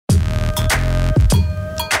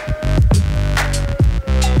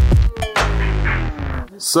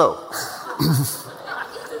So,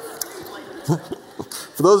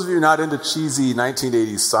 for those of you not into cheesy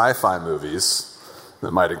 1980s sci-fi movies,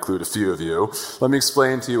 that might include a few of you, let me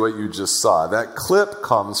explain to you what you just saw. That clip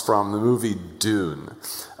comes from the movie Dune,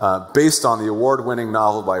 based on the award-winning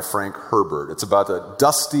novel by Frank Herbert. It's about a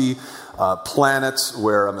dusty planet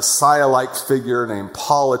where a messiah-like figure named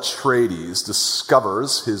Paul Atreides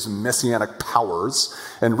discovers his messianic powers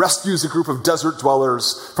and rescues a group of desert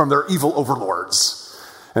dwellers from their evil overlords.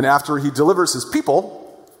 And after he delivers his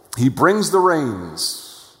people, he brings the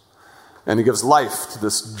rains. And he gives life to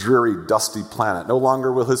this dreary, dusty planet. No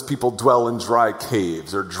longer will his people dwell in dry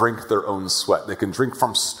caves or drink their own sweat. They can drink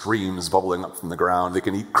from streams bubbling up from the ground. They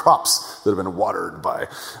can eat crops that have been watered by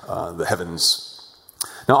the heavens.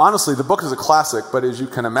 Now, honestly, the book is a classic, but as you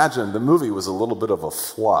can imagine, the movie was a little bit of a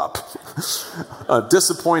flop.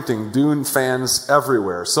 Disappointing Dune fans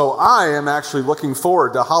everywhere. So I am actually looking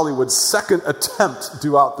forward to Hollywood's second attempt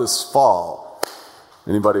due out this fall.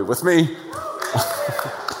 Anybody with me?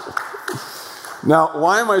 Now,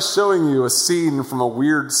 why am I showing you a scene from a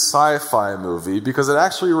weird sci-fi movie? Because it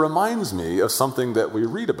actually reminds me of something that we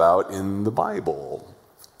read about in the Bible.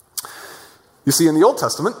 You see, in the Old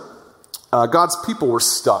Testament, God's people were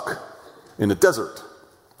stuck in a desert.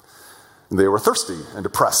 They were thirsty and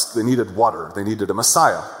depressed. They needed water. They needed a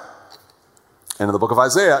Messiah. And in the book of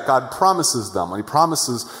Isaiah, God promises them. He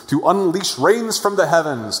promises to unleash rains from the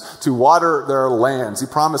heavens to water their lands. He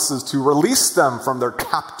promises to release them from their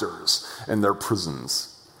captors and their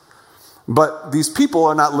prisons. But these people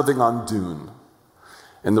are not living on Dune.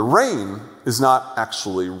 And the rain is not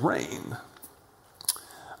actually rain.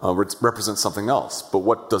 It represents something else. But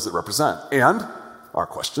what does it represent? And our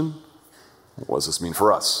question, what does this mean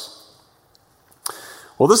for us?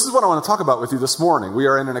 Well, this is what I want to talk about with you this morning. We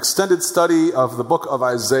are in an extended study of the book of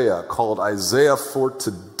Isaiah called Isaiah for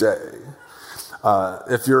Today.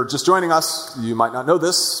 If you're just joining us, you might not know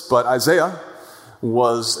this, but Isaiah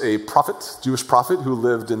was a prophet, Jewish prophet, who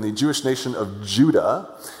lived in the Jewish nation of Judah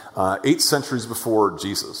 8 centuries before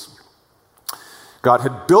Jesus. God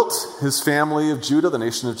had built his family of Judah, the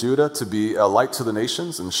nation of Judah, to be a light to the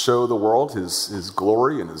nations and show the world his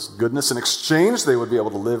glory and his goodness. In exchange, they would be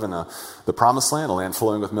able to live in the promised land, a land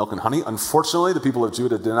flowing with milk and honey. Unfortunately, the people of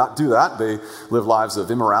Judah did not do that. They lived lives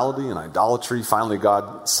of immorality and idolatry. Finally,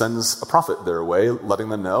 God sends a prophet their way, letting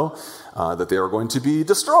them know that they are going to be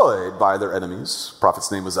destroyed by their enemies. The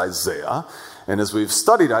prophet's name was Isaiah. And as we've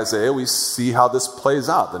studied Isaiah, we see how this plays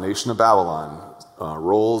out. The nation of Babylon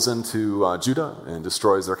rolls into Judah and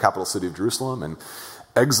destroys their capital city of Jerusalem and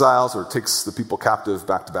exiles or takes the people captive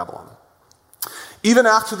back to Babylon. Even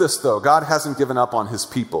after this, though, God hasn't given up on his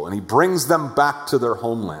people, and he brings them back to their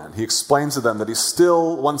homeland. He explains to them that he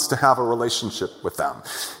still wants to have a relationship with them.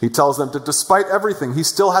 He tells them that despite everything, he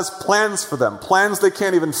still has plans for them, plans they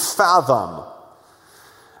can't even fathom.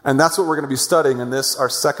 And that's what we're going to be studying in this, our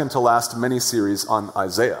second to last mini-series on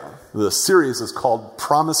Isaiah. The series is called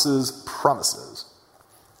Promises, Promises.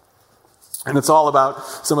 And it's all about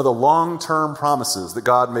some of the long-term promises that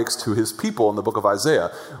God makes to his people in the book of Isaiah.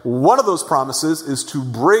 One of those promises is to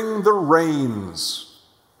bring the rains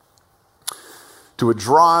to a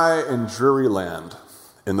dry and dreary land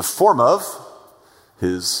in the form of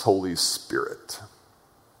his Holy Spirit.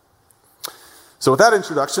 So with that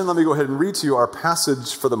introduction, let me go ahead and read to you our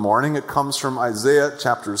passage for the morning. It comes from Isaiah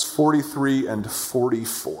chapters 43 and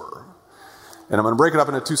 44. And I'm going to break it up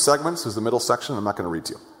into 2 segments. There's the middle section. I'm not going to read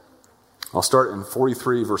to you. I'll start in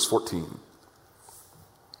 43, verse 14.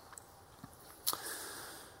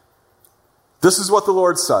 This is what the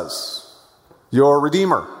Lord says, your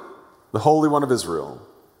Redeemer, the Holy One of Israel.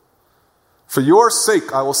 For your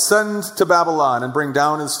sake I will send to Babylon and bring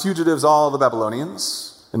down as fugitives all the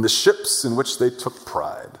Babylonians and the ships in which they took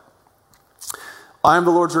pride. I am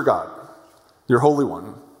the Lord your God, your Holy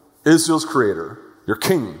One, Israel's Creator, your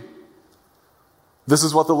King. This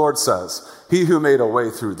is what the Lord says. He who made a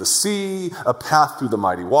way through the sea, a path through the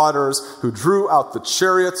mighty waters, who drew out the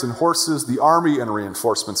chariots and horses, the army and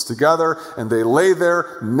reinforcements together, and they lay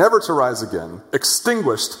there, never to rise again,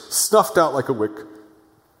 extinguished, snuffed out like a wick.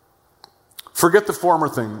 Forget the former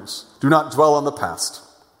things. Do not dwell on the past.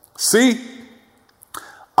 See,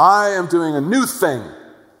 I am doing a new thing.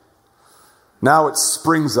 Now it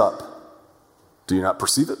springs up. Do you not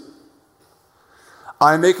perceive it?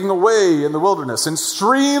 I am making a way in the wilderness and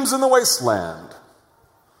streams in the wasteland.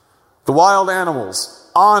 The wild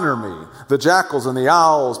animals honor me, the jackals and the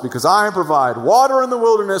owls, because I provide water in the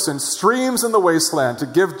wilderness and streams in the wasteland to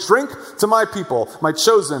give drink to my people, my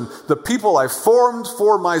chosen, the people I formed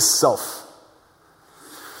for myself,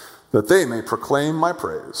 that they may proclaim my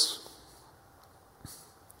praise.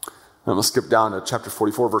 I'm going to skip down to chapter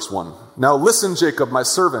 44, verse 1. Now listen, Jacob, my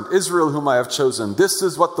servant, Israel, whom I have chosen. This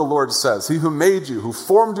is what the Lord says. He who made you, who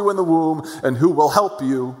formed you in the womb, and who will help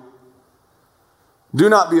you. Do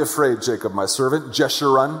not be afraid, Jacob, my servant.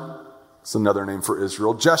 Jeshurun, it's another name for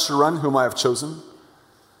Israel. Jeshurun, whom I have chosen.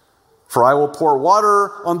 For I will pour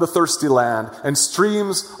water on the thirsty land and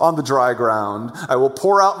streams on the dry ground. I will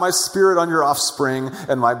pour out my spirit on your offspring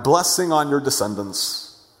and my blessing on your descendants.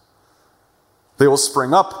 They will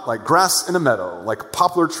spring up like grass in a meadow, like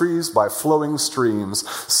poplar trees by flowing streams.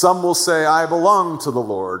 Some will say, I belong to the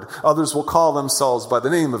Lord. Others will call themselves by the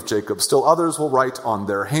name of Jacob. Still others will write on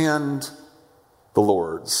their hand, the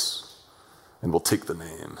Lord's, and will take the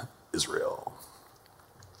name Israel.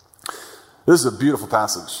 This is a beautiful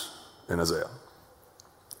passage in Isaiah.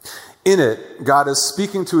 In it, God is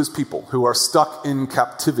speaking to his people who are stuck in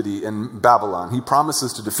captivity in Babylon. He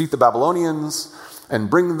promises to defeat the Babylonians and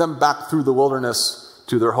bring them back through the wilderness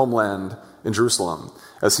to their homeland in Jerusalem,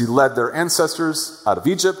 as he led their ancestors out of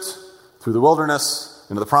Egypt, through the wilderness,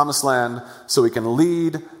 into the promised land, so he can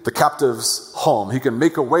lead the captives home. He can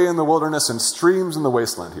make a way in the wilderness and streams in the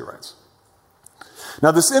wasteland, he writes.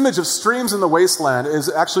 Now, this image of streams in the wasteland is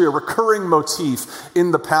actually a recurring motif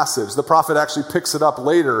in the passage. The prophet actually picks it up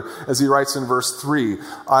later as he writes in verse 3,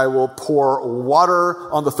 I will pour water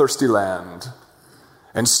on the thirsty land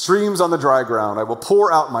and streams on the dry ground. I will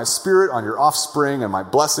pour out my spirit on your offspring and my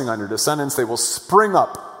blessing on your descendants. They will spring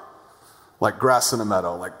up like grass in a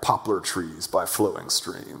meadow, like poplar trees by flowing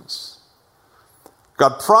streams.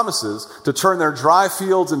 God promises to turn their dry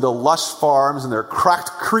fields into lush farms and their cracked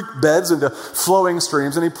creek beds into flowing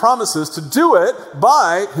streams, and he promises to do it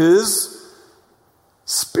by his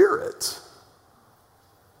Spirit.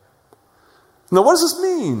 Now, what does this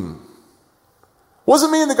mean? What does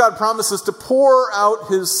it mean that God promises to pour out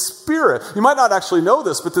his Spirit? You might not actually know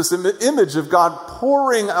this, but this image of God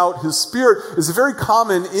pouring out his Spirit is a very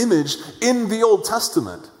common image in the Old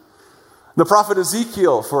Testament. The prophet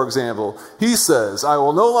Ezekiel, for example, he says, I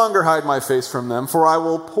will no longer hide my face from them, for I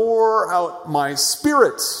will pour out my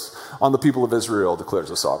Spirit on the people of Israel, declares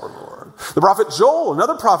the sovereign Lord. The prophet Joel,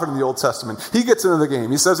 another prophet in the Old Testament, he gets into the game.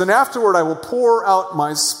 He says, and afterward I will pour out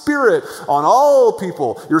my Spirit on all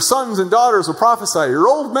people. Your sons and daughters will prophesy. Your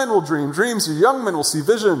old men will dream dreams. Your young men will see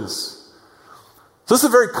visions. So this is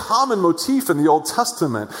a very common motif in the Old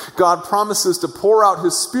Testament. God promises to pour out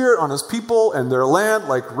his Spirit on his people and their land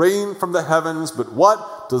like rain from the heavens. But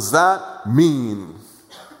what does that mean?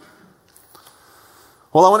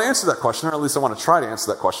 Well, I want to answer that question, or at least I want to try to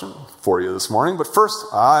answer that question for you this morning. But first,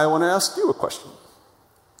 I want to ask you a question.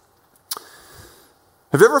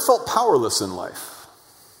 Have you ever felt powerless in life?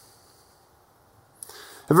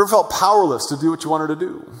 Have you ever felt powerless to do what you wanted to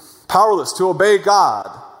do? Powerless to obey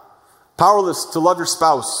God? Powerless to love your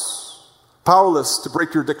spouse? Powerless to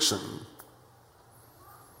break your addiction?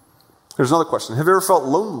 Here's another question. Have you ever felt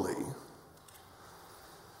lonely? Have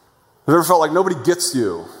you ever felt like nobody gets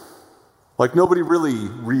you? Like nobody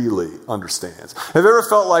really understands? Have you ever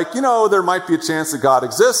felt like, there might be a chance that God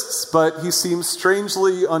exists, but he seems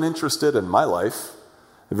strangely uninterested in my life?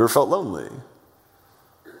 Have you ever felt lonely?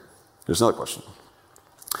 Here's another question.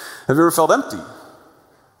 Have you ever felt empty?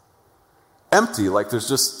 Empty, like there's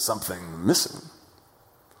just something missing.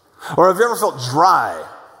 Or have you ever felt dry?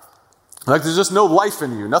 Like there's just no life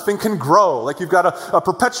in you. Nothing can grow. Like you've got a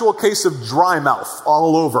perpetual case of dry mouth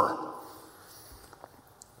all over.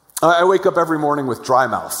 I wake up every morning with dry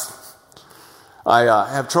mouth. I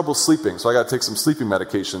have trouble sleeping, so I got to take some sleeping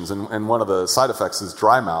medications, and one of the side effects is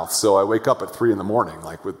dry mouth. So I wake up at 3 a.m,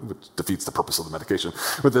 which defeats the purpose of the medication,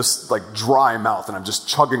 with this dry mouth, and I'm just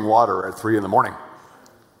chugging water at 3 a.m. Have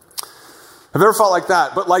you ever felt like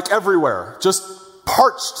that? But like everywhere, just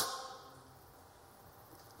parched.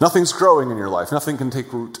 Nothing's growing in your life. Nothing can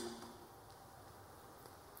take root.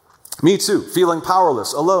 Me too. Feeling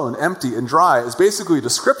powerless, alone, empty, and dry is basically a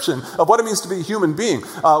description of what it means to be a human being.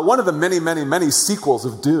 One of the many sequels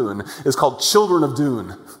of Dune is called Children of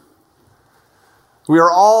Dune. We are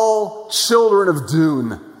all children of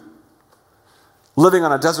Dune, living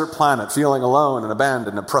on a desert planet, feeling alone and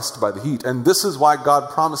abandoned, oppressed by the heat. And this is why God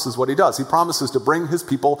promises what he does. He promises to bring his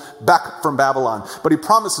people back from Babylon, but he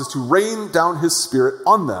promises to rain down his Spirit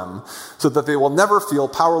on them so that they will never feel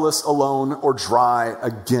powerless, alone, or dry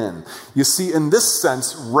again. You see, in this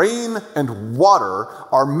sense, rain and water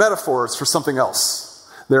are metaphors for something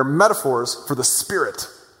else. They're metaphors for the Spirit.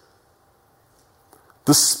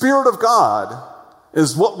 The Spirit of God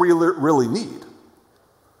is what we really need.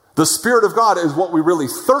 The Spirit of God is what we really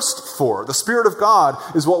thirst for. The Spirit of God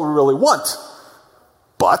is what we really want.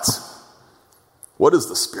 But what is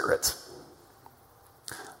the Spirit?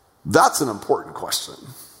 That's an important question.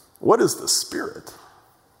 What is the Spirit?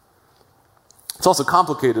 It's also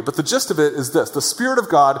complicated, but the gist of it is this. The Spirit of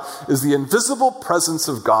God is the invisible presence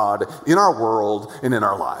of God in our world and in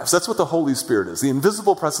our lives. That's what the Holy Spirit is, the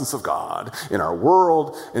invisible presence of God in our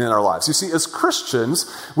world and in our lives. You see, as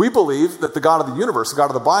Christians, we believe that the God of the universe, the God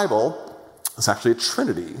of the Bible, is actually a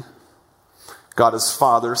Trinity. God is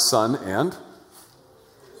Father, Son, and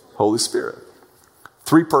Holy Spirit.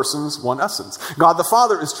 3 persons, 1 essence. God the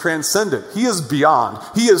Father is transcendent. He is beyond.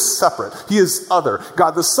 He is separate. He is other.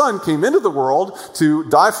 God the Son came into the world to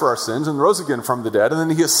die for our sins and rose again from the dead. And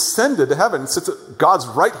then he ascended to heaven and sits at God's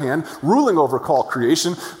right hand, ruling over all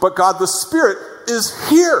creation. But God the Spirit is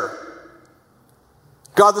here.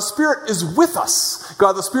 God the Spirit is with us.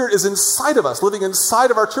 God the Spirit is inside of us, living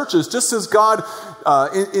inside of our churches, just as God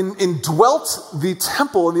indwelt the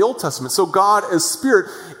temple in the Old Testament. So God as Spirit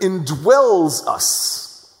indwells us.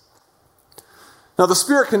 Now the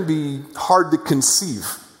Spirit can be hard to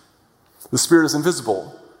conceive. The Spirit is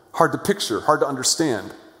invisible, hard to picture, hard to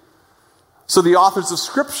understand. So the authors of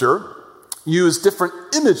Scripture use different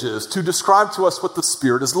images to describe to us what the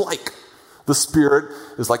Spirit is like. The Spirit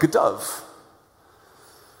is like a dove.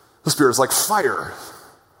 The Spirit is like fire.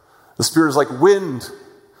 The Spirit is like wind.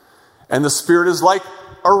 And the Spirit is like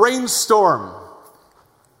a rainstorm,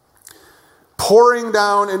 pouring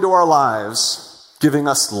down into our lives, giving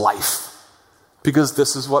us life. Because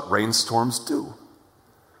this is what rainstorms do.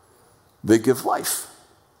 They give life.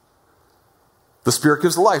 The Spirit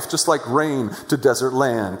gives life, just like rain to desert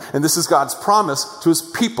land. And this is God's promise to his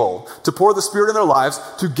people, to pour the Spirit in their lives,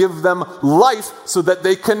 to give them life so that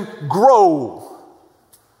they can grow.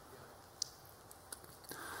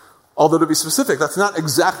 Although to be specific, that's not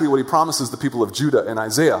exactly what he promises the people of Judah in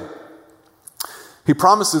Isaiah. He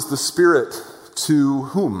promises the Spirit to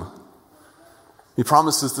whom? He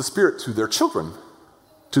promises the Spirit to their children,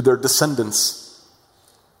 to their descendants.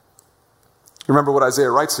 Remember what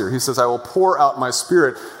Isaiah writes here. He says, I will pour out my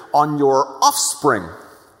Spirit on your offspring.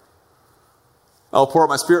 I will pour out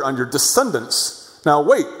my Spirit on your descendants. Now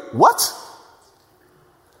wait, what?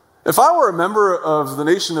 If I were a member of the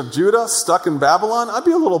nation of Judah stuck in Babylon, I'd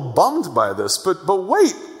be a little bummed by this. But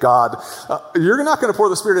wait, God, you're not going to pour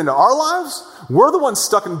the Spirit into our lives? We're the ones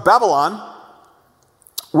stuck in Babylon.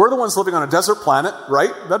 We're the ones living on a desert planet,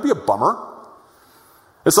 right? That'd be a bummer.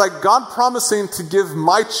 It's like God promising to give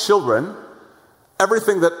my children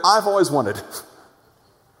everything that I've always wanted.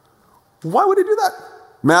 Why would he do that?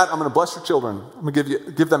 Matt, I'm going to bless your children. I'm going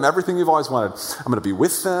to give them everything you've always wanted. I'm going to be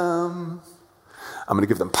with them. I'm going to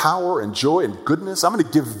give them power and joy and goodness. I'm going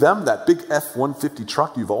to give them that big F-150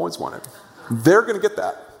 truck you've always wanted. They're going to get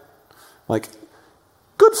that. Like,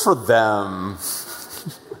 good for them.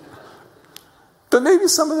 But maybe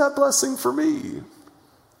some of that blessing for me.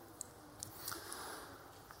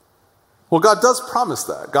 Well, God does promise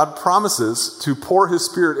that. God promises to pour his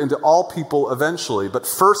Spirit into all people eventually. But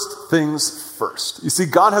first things first. You see,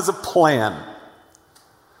 God has a plan.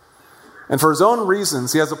 And for his own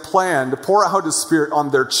reasons, he has a plan to pour out his Spirit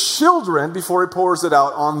on their children before he pours it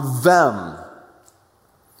out on them.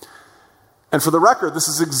 And for the record, this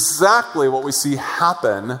is exactly what we see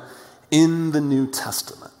happen in the New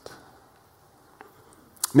Testament.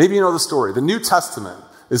 Maybe you know the story. The New Testament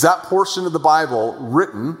is that portion of the Bible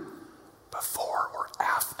written before or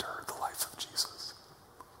after the life of Jesus.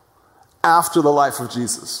 After the life of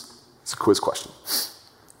Jesus. It's a quiz question.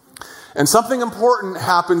 And something important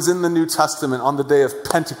happens in the New Testament on the day of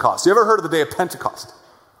Pentecost. You ever heard of the day of Pentecost?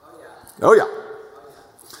 Oh, yeah.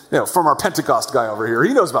 You know, from our Pentecost guy over here.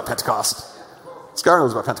 He knows about Pentecost. This guy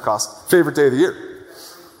knows about Pentecost. Favorite day of the year.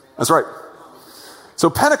 That's right. So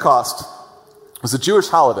Pentecost was a Jewish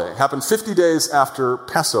holiday. It happened 50 days after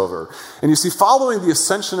Passover. And you see, following the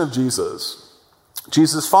ascension of Jesus,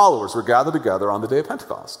 Jesus' followers were gathered together on the day of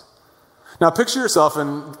Pentecost. Now picture yourself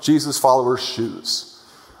in Jesus' followers' shoes.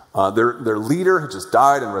 Their leader had just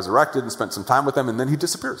died and resurrected and spent some time with them, and then he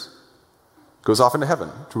disappears. Goes off into heaven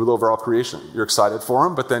to rule over all creation. You're excited for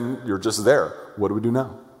him, but then you're just there. What do we do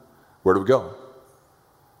now? Where do we go?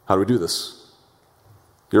 How do we do this?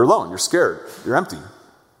 You're alone. You're scared. You're empty.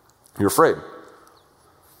 You're afraid.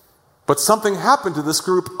 But something happened to this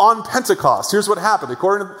group on Pentecost. Here's what happened.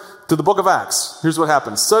 According to the book of Acts, here's what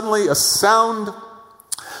happened. Suddenly a sound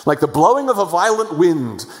like the blowing of a violent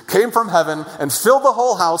wind came from heaven and filled the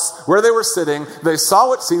whole house where they were sitting. They saw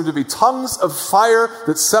what seemed to be tongues of fire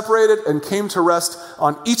that separated and came to rest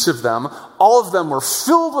on each of them. All of them were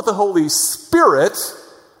filled with the Holy Spirit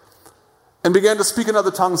and began to speak in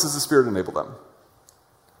other tongues as the Spirit enabled them.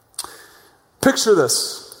 Picture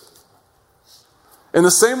this. In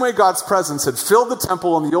the same way God's presence had filled the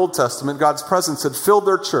temple in the Old Testament, God's presence had filled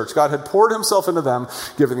their church. God had poured himself into them,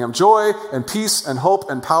 giving them joy and peace and hope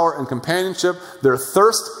and power and companionship. Their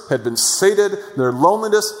thirst had been sated. Their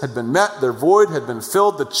loneliness had been met. Their void had been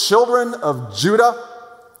filled. The children of Judah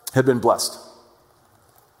had been blessed.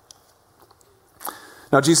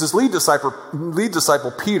 Now, Jesus' lead disciple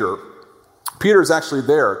Peter is actually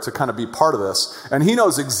there to kind of be part of this, and he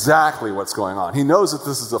knows exactly what's going on. He knows that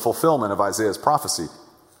this is a fulfillment of Isaiah's prophecy.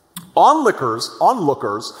 Onlookers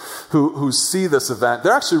who see this event,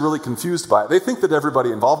 they're actually really confused by it. They think that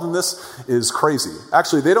everybody involved in this is crazy.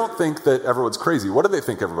 Actually, they don't think that everyone's crazy. What do they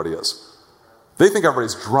think everybody is? They think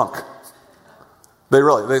everybody's drunk.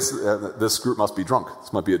 This group must be drunk.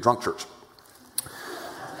 This might be a drunk church.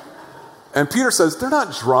 And Peter says, they're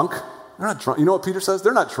not drunk. They're not drunk. You know what Peter says?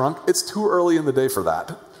 They're not drunk. It's too early in the day for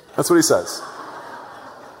that. That's what he says.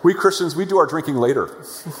 We Christians, we do our drinking later.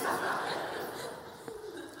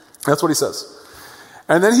 That's what he says.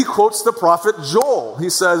 And then he quotes the prophet Joel. He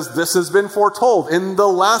says, this has been foretold. In the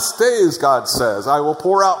last days, God says, I will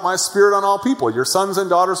pour out my spirit on all people. Your sons and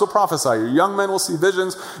daughters will prophesy. Your young men will see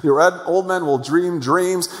visions. Your old men will dream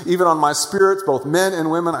dreams. Even on my spirits, both men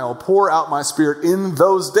and women, I will pour out my spirit in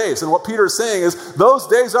those days. And what Peter is saying is, those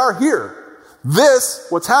days are here. This,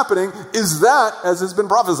 what's happening, is that as has been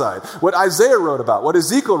prophesied. What Isaiah wrote about, what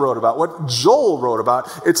Ezekiel wrote about, what Joel wrote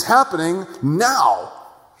about, it's happening now.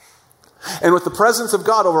 And with the presence of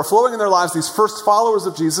God overflowing in their lives, these first followers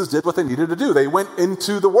of Jesus did what they needed to do. They went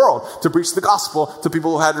into the world to preach the gospel to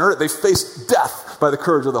people who hadn't heard it. They faced death by the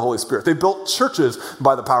courage of the Holy Spirit. They built churches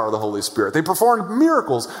by the power of the Holy Spirit. They performed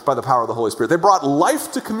miracles by the power of the Holy Spirit. They brought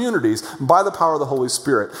life to communities by the power of the Holy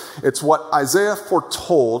Spirit. It's what Isaiah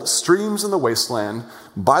foretold, streams in the wasteland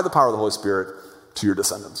by the power of the Holy Spirit to your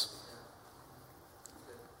descendants.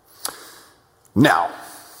 Now,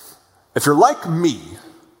 if you're like me,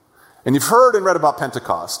 and you've heard and read about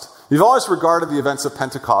Pentecost, you've always regarded the events of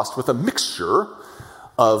Pentecost with a mixture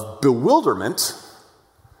of bewilderment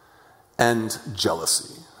and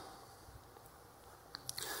jealousy.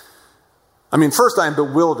 I mean, first I am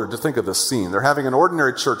bewildered to think of this scene. They're having an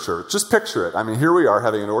ordinary church service. Just picture it. I mean, here we are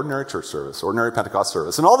having an ordinary church service, ordinary Pentecost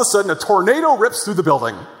service, and all of a sudden a tornado rips through the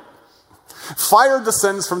building. Fire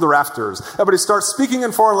descends from the rafters. Everybody starts speaking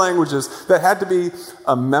in foreign languages. That had to be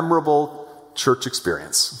a memorable church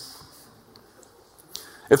experience.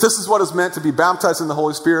 If this is what is meant to be baptized in the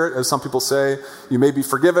Holy Spirit, as some people say, you may be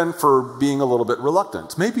forgiven for being a little bit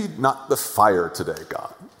reluctant. Maybe not the fire today,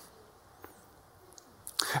 God.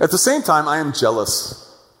 At the same time, I am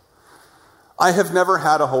jealous. I have never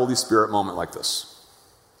had a Holy Spirit moment like this.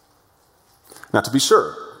 Now, to be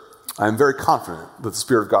sure, I am very confident that the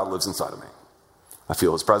Spirit of God lives inside of me. I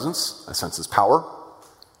feel His presence. I sense His power.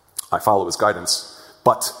 I follow His guidance.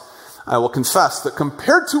 But I will confess that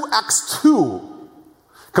compared to Acts 2,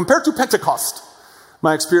 compared to Pentecost,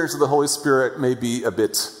 my experience of the Holy Spirit may be a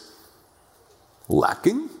bit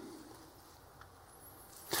lacking.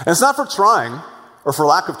 And it's not for trying or for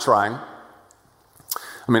lack of trying.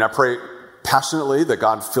 I mean, I pray passionately that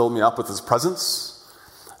God fill me up with His presence.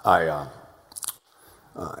 I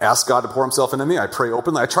ask God to pour Himself into me. I pray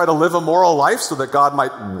openly. I try to live a moral life so that God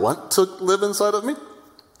might want to live inside of me.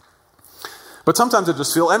 But sometimes I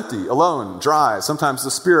just feel empty, alone, dry. Sometimes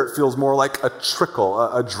the Spirit feels more like a trickle,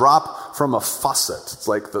 a drop from a faucet. It's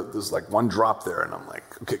like there's like one drop there, and I'm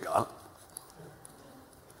like, okay, God,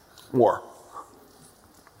 more.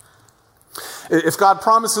 If God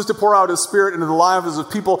promises to pour out His Spirit into the lives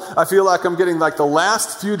of people, I feel like I'm getting like the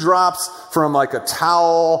last few drops from like a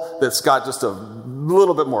towel that's got just a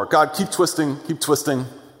little bit more. God, keep twisting, keep twisting,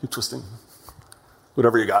 keep twisting.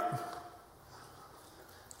 Whatever you got.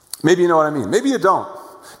 Maybe you know what I mean. Maybe you don't.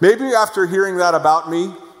 Maybe after hearing that about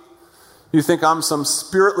me, you think I'm some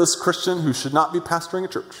spiritless Christian who should not be pastoring a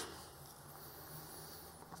church.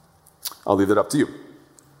 I'll leave it up to you.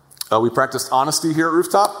 We practiced honesty here at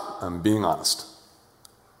Rooftop. I'm being honest.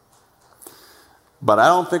 But I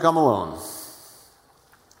don't think I'm alone.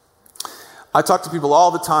 I talk to people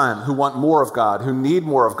all the time who want more of God, who need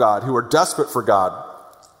more of God, who are desperate for God,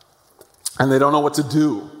 and they don't know what to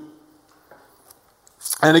do.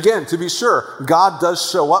 And again, to be sure, God does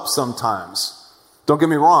show up sometimes. Don't get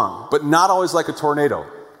me wrong, but not always like a tornado.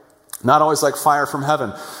 Not always like fire from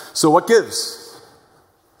heaven. So what gives?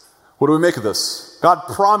 What do we make of this? God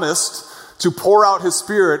promised to pour out His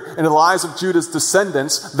Spirit into the lives of Judah's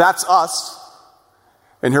descendants. That's us.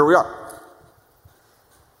 And here we are.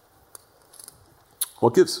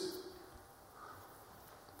 What gives?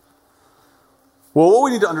 Well, what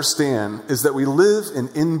we need to understand is that we live in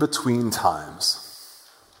in-between times.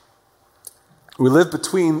 We live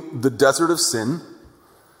between the desert of sin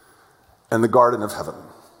and the Garden of Heaven.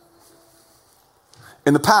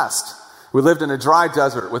 In the past, we lived in a dry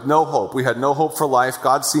desert with no hope. We had no hope for life.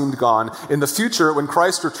 God seemed gone. In the future, when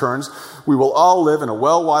Christ returns, we will all live in a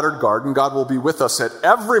well-watered garden. God will be with us at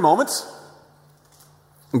every moment,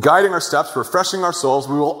 guiding our steps, refreshing our souls.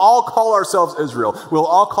 We will all call ourselves Israel. We will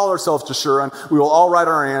all call ourselves Jeshurun. We will all write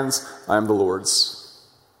on our hands, I am the Lord's.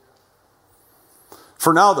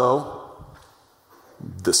 For now, though,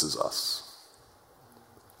 this is us.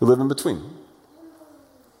 We live in between.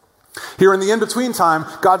 Here in the in-between time,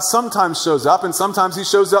 God sometimes shows up, and sometimes he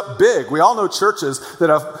shows up big. We all know churches that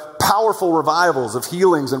have powerful revivals of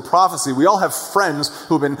healings and prophecy. We all have friends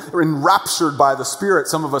who've been enraptured by the Spirit.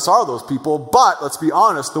 Some of us are those people, but let's be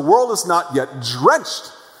honest, the world is not yet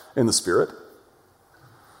drenched in the Spirit.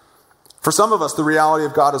 For some of us, the reality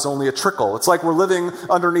of God is only a trickle. It's like we're living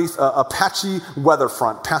underneath a patchy weather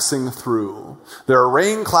front passing through. There are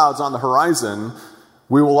rain clouds on the horizon.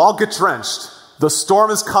 We will all get drenched. The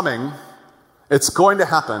storm is coming. It's going to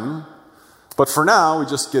happen. But for now, we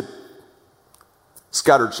just get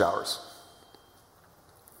scattered showers.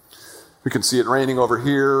 We can see it raining over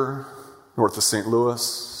here, north of St.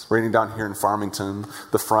 Louis, raining down here in Farmington.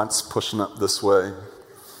 The front's pushing up this way.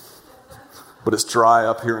 But it's dry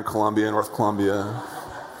up here in Columbia, North Columbia.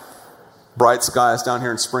 Bright skies down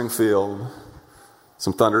here in Springfield.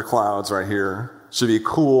 Some thunder clouds right here. Should be a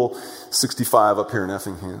cool 65 up here in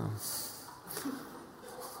Effingham.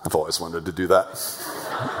 I've always wanted to do that.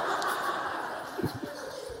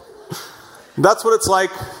 That's what it's like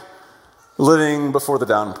living before the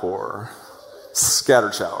downpour.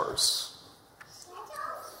 Scattered showers.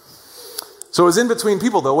 So as in between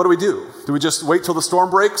people, though, what do? Do we just wait till the storm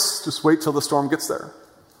breaks? Just wait till the storm gets there?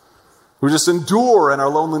 We just endure in our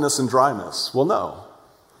loneliness and dryness? Well, no.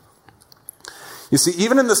 You see,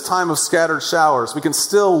 even in this time of scattered showers, we can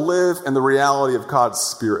still live in the reality of God's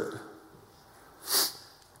Spirit.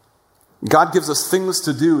 God gives us things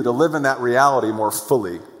to do to live in that reality more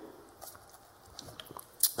fully.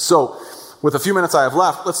 So, with the few minutes I have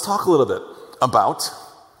left, let's talk a little bit about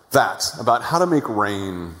that, about how to make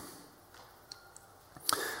rain,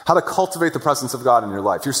 how to cultivate the presence of God in your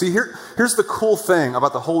life. You see, here's the cool thing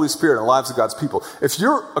about the Holy Spirit in the lives of God's people. If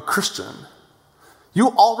you're a Christian, you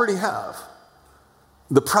already have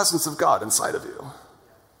the presence of God inside of you.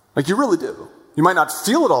 Like, you really do. You might not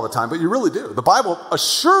feel it all the time, but you really do. The Bible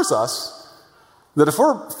assures us that if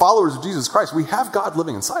we're followers of Jesus Christ, we have God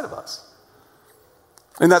living inside of us.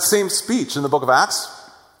 In that same speech in the book of Acts,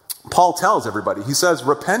 Paul tells everybody, he says,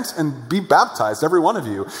 repent and be baptized, every one of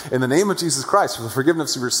you, in the name of Jesus Christ for the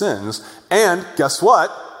forgiveness of your sins. And guess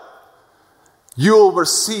what? You will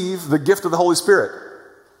receive the gift of the Holy Spirit.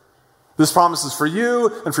 This promise is for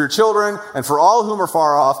you and for your children and for all whom are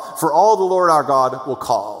far off, for all the Lord our God will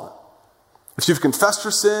call. If you've confessed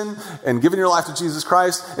your sin and given your life to Jesus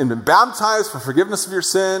Christ and been baptized for forgiveness of your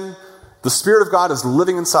sin, the Spirit of God is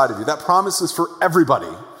living inside of you. That promise is for everybody.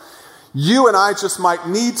 You and I just might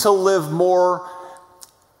need to live more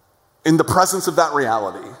in the presence of that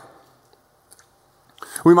reality.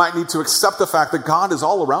 We might need to accept the fact that God is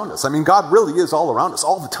all around us. I mean, God really is all around us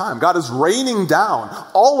all the time. God is raining down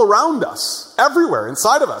all around us, everywhere,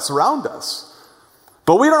 inside of us, around us.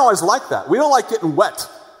 But we don't always like that. We don't like getting wet.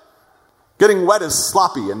 Getting wet is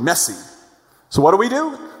sloppy and messy. So what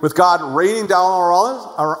do? With God raining down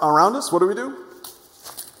around us, what do?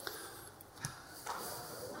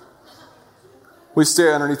 We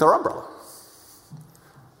stay underneath our umbrella.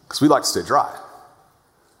 Because we like to stay dry.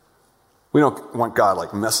 We don't want God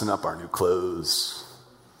like messing up our new clothes.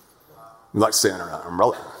 We like to stay under our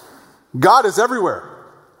umbrella. God is everywhere,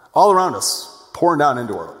 all around us, pouring down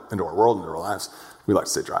into our world, into our lives. We like to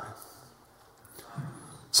stay dry.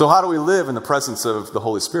 So how do we live in the presence of the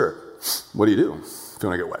Holy Spirit? What do you do if you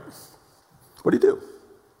want to get wet? What do?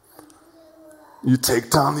 You take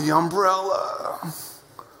down the umbrella.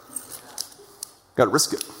 Got to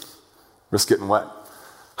risk it. Risk getting wet.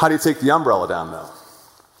 How do you take the umbrella down, though?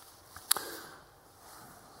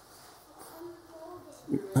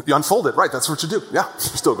 You unfold it, right? That's what you do. Yeah, you're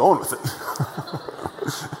still going with it.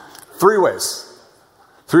 3 ways.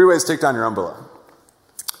 3 ways to take down your umbrella.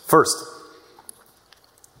 First,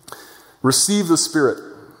 receive the Spirit.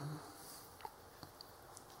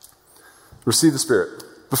 Receive the Spirit.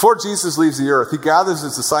 Before Jesus leaves the earth, he gathers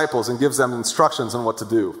his disciples and gives them instructions on what to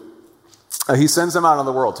do. He sends them out in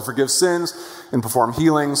the world to forgive sins and perform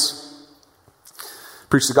healings,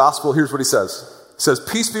 preach the gospel. Here's what he says. He says,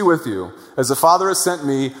 peace be with you. As the Father has sent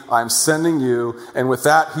me, I am sending you. And with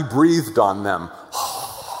that, he breathed on them.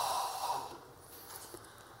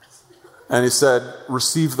 And he said,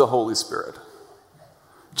 receive the Holy Spirit.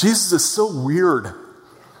 Jesus is so weird.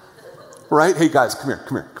 Right? Hey guys, come here.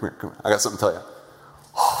 I got something to tell you.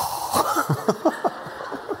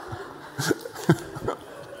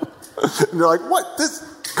 And they're like, what? This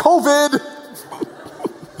COVID?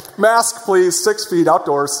 Mask, please. 6 feet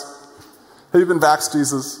outdoors. Have you been vaxxed,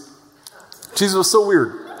 Jesus? Jesus was so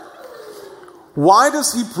weird. Why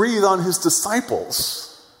does he breathe on his disciples?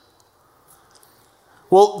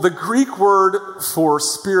 Well, the Greek word for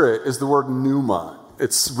spirit is the word pneuma.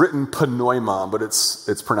 It's written pneuma, but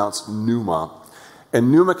it's pronounced pneuma.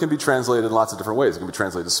 And pneuma can be translated in lots of different ways. It can be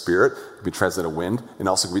translated spirit, it can be translated wind, and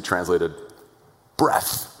also can be translated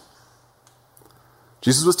breath.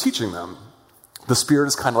 Jesus was teaching them, the Spirit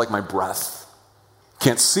is kind of like my breath.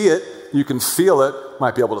 Can't see it, you can feel it,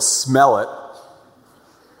 might be able to smell it.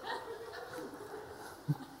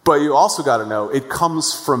 But you also got to know, it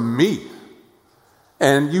comes from me.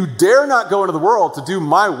 And you dare not go into the world to do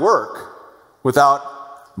my work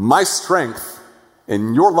without my strength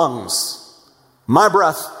in your lungs, my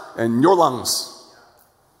breath in your lungs.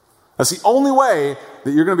 That's the only way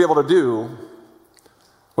that you're going to be able to do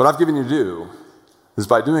what I've given you to do, is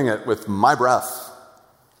by doing it with my breath,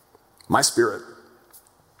 my Spirit.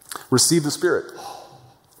 Receive the Spirit.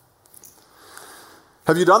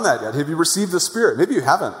 Have you done that yet? Have you received the Spirit? Maybe you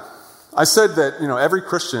haven't. I said that, every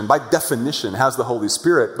Christian, by definition, has the Holy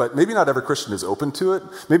Spirit, but maybe not every Christian is open to it.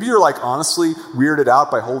 Maybe you're honestly weirded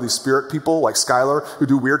out by Holy Spirit people like Skylar who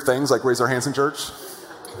do weird things like raise their hands in church.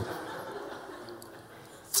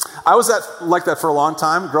 I was like that for a long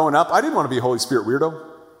time growing up. I didn't want to be a Holy Spirit weirdo.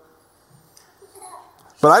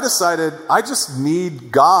 But I decided I just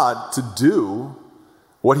need God to do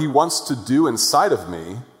what he wants to do inside of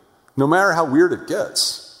me, no matter how weird it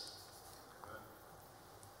gets.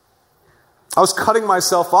 I was cutting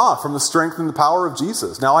myself off from the strength and the power of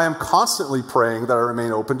Jesus. Now I am constantly praying that I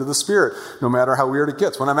remain open to the Spirit, no matter how weird it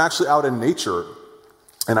gets. When I'm actually out in nature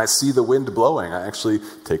and I see the wind blowing, I actually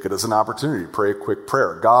take it as an opportunity to pray a quick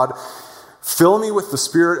prayer. God, fill me with the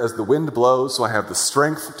Spirit as the wind blows so I have the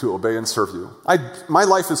strength to obey and serve you. My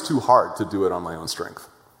life is too hard to do it on my own strength.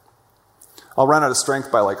 I'll run out of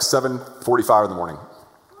strength by 7:45 in the morning.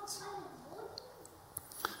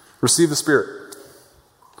 Receive the Spirit.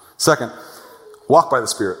 Second, walk by the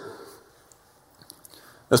Spirit.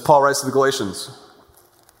 As Paul writes to the Galatians,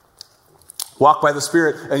 walk by the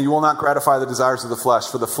Spirit, and you will not gratify the desires of the flesh,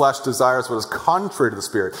 for the flesh desires what is contrary to the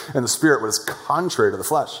Spirit, and the Spirit what is contrary to the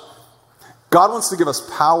flesh. God wants to give us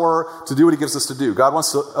power to do what he gives us to do. God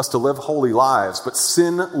wants us to live holy lives, but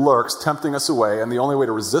sin lurks, tempting us away, and the only way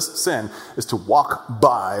to resist sin is to walk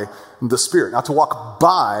by the Spirit. Now, to walk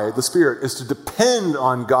by the Spirit is to depend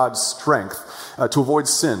on God's strength to avoid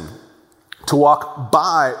sin. To walk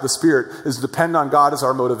by the Spirit is to depend on God as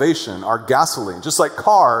our motivation, our gasoline. Just like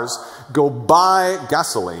cars go by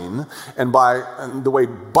gasoline, and the way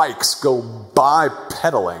bikes go by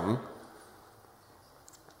pedaling,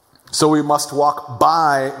 so we must walk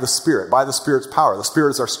by the Spirit, by the Spirit's power. The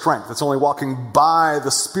Spirit is our strength. It's only walking by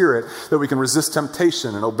the Spirit that we can resist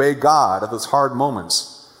temptation and obey God at those hard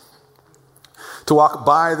moments. To walk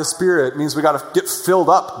by the Spirit means we got to get filled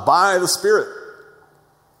up by the Spirit.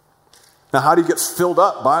 Now, how do you get filled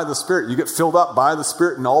up by the Spirit? You get filled up by the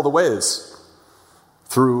Spirit in all the ways.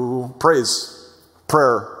 Through praise,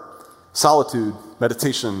 prayer, solitude,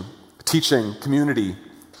 meditation, teaching, community,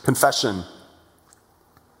 confession.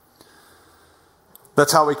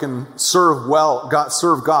 That's how we can serve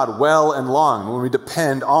God well and long, when we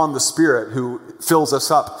depend on the Spirit who fills us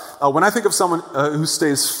up. When I think of someone who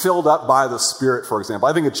stays filled up by the Spirit, for example,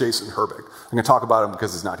 I think of Jason Herbig. I'm going to talk about him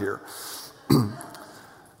because he's not here.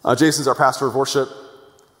 Jason's our pastor of worship.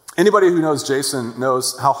 Anybody who knows Jason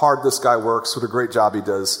knows how hard this guy works, what a great job he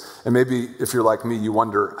does. And maybe if you're like me, you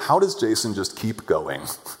wonder, how does Jason just keep going?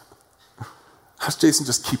 How does Jason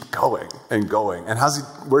just keep going and going? And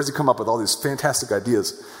where does he come up with all these fantastic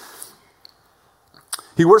ideas?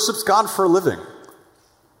 He worships God for a living.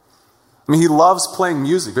 I mean, he loves playing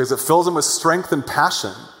music because it fills him with strength and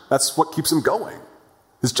passion. That's what keeps him going.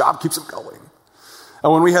 His job keeps him going.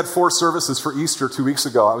 And when we had 4 services for Easter 2 weeks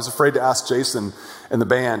ago, I was afraid to ask Jason and the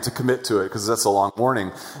band to commit to it because that's a long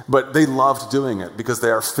morning. But they loved doing it because they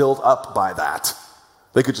are filled up by that.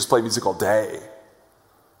 They could just play music all day.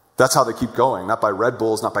 That's how they keep going, not by Red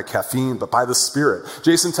Bulls, not by caffeine, but by the Spirit.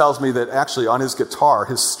 Jason tells me that actually on his guitar,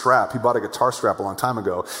 his strap, he bought a guitar strap a long time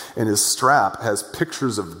ago, and his strap has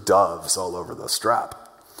pictures of doves all over the strap.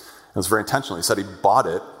 It was very intentional. He said he bought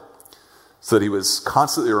it so that he was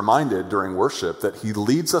constantly reminded during worship that he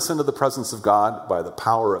leads us into the presence of God by the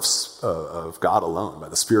power of God alone, by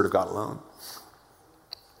the Spirit of God alone.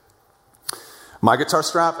 My guitar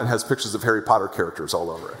strap, it has pictures of Harry Potter characters all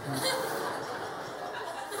over it.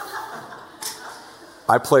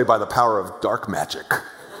 I play by the power of dark magic.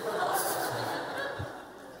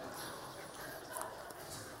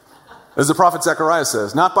 As the prophet Zechariah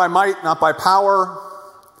says, not by might, not by power,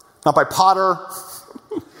 not by Potter,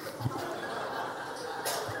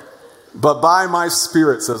 but by my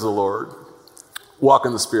Spirit, says the Lord. Walk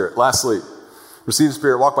in the Spirit. Lastly, receive the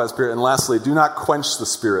Spirit, walk by the Spirit. And lastly, do not quench the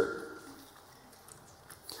Spirit.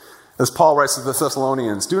 As Paul writes to the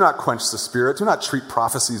Thessalonians, do not quench the Spirit. Do not treat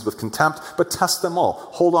prophecies with contempt, but test them all.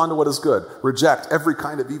 Hold on to what is good. Reject every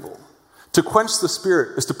kind of evil. To quench the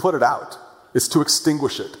Spirit is to put it out. It's to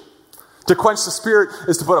extinguish it. To quench the Spirit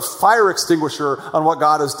is to put a fire extinguisher on what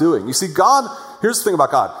God is doing. You see, God, here's the thing about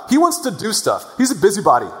God. He wants to do stuff. He's a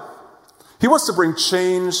busybody. He wants to bring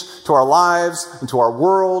change to our lives and to our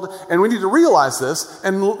world, and we need to realize this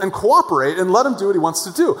and cooperate and let him do what he wants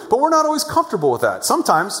to do. But we're not always comfortable with that.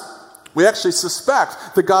 Sometimes we actually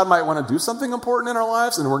suspect that God might want to do something important in our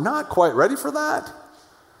lives, and we're not quite ready for that.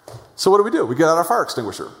 So what do? We get out our fire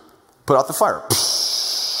extinguisher, put out the fire.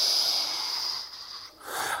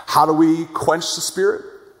 How do we quench the Spirit?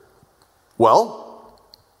 Well,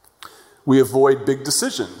 we avoid big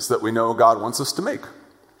decisions that we know God wants us to make.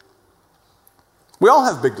 We all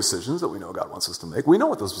have big decisions that we know God wants us to make. We know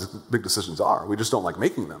what those big decisions are. We just don't like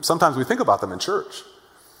making them. Sometimes we think about them in church.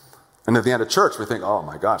 And at the end of church, we think, oh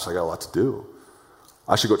my gosh, I got a lot to do.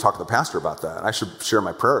 I should go talk to the pastor about that. I should share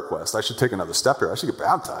my prayer request. I should take another step here. I should get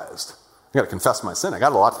baptized. I got to confess my sin. I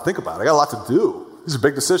got a lot to think about. I got a lot to do. These are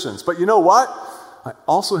big decisions. But you know what? I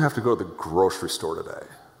also have to go to the grocery store today.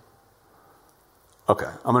 Okay,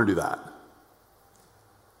 I'm going to do that.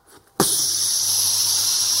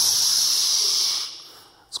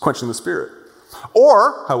 It's quenching the Spirit.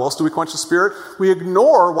 Or, how else do we quench the Spirit? We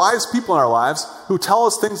ignore wise people in our lives who tell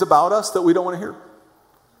us things about us that we don't want to hear.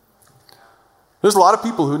 There's a lot of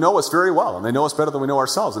people who know us very well, and they know us better than we know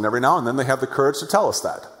ourselves, and every now and then they have the courage to tell us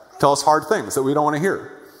that. Tell us hard things that we don't want to hear.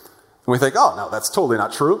 And we think, oh, no, that's totally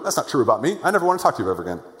not true. That's not true about me. I never want to talk to you ever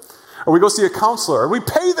again. Or we go see a counselor, and we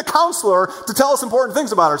pay the counselor to tell us important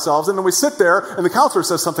things about ourselves, and then we sit there, and the counselor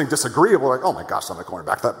says something disagreeable, like, oh my gosh, I'm not going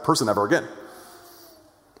back to that person ever again.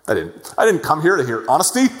 I didn't come here to hear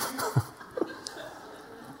honesty.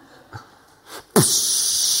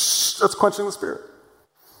 That's quenching the Spirit.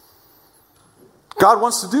 God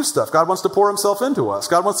wants to do stuff. God wants to pour himself into us.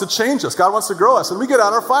 God wants to change us. God wants to grow us. And we get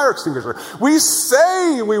out our fire extinguisher. We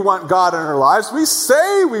say we want God in our lives. We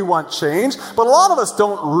say we want change. But a lot of us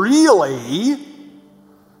don't really.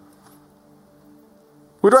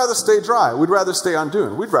 We'd rather stay dry. We'd rather stay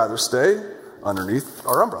undone. We'd rather stay underneath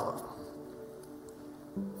our umbrella.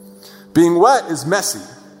 Being wet is messy.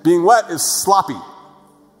 Being wet is sloppy.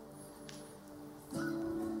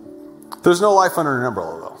 There's no life under an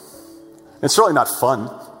umbrella, though. It's certainly not fun.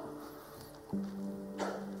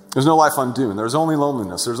 There's no life undone. There's only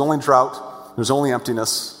loneliness. There's only drought. There's only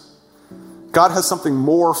emptiness. God has something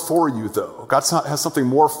more for you, though. God has something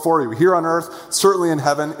more for you. Here on earth, certainly in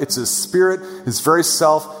heaven, it's his Spirit, his very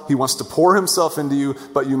self. He wants to pour himself into you,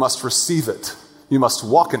 but you must receive it. You must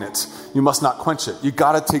walk in it. You must not quench it. You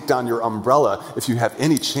got to take down your umbrella if you have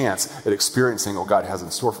any chance at experiencing what God has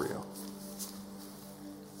in store for you.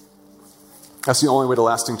 That's the only way to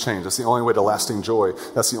lasting change. That's the only way to lasting joy.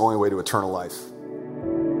 That's the only way to eternal life.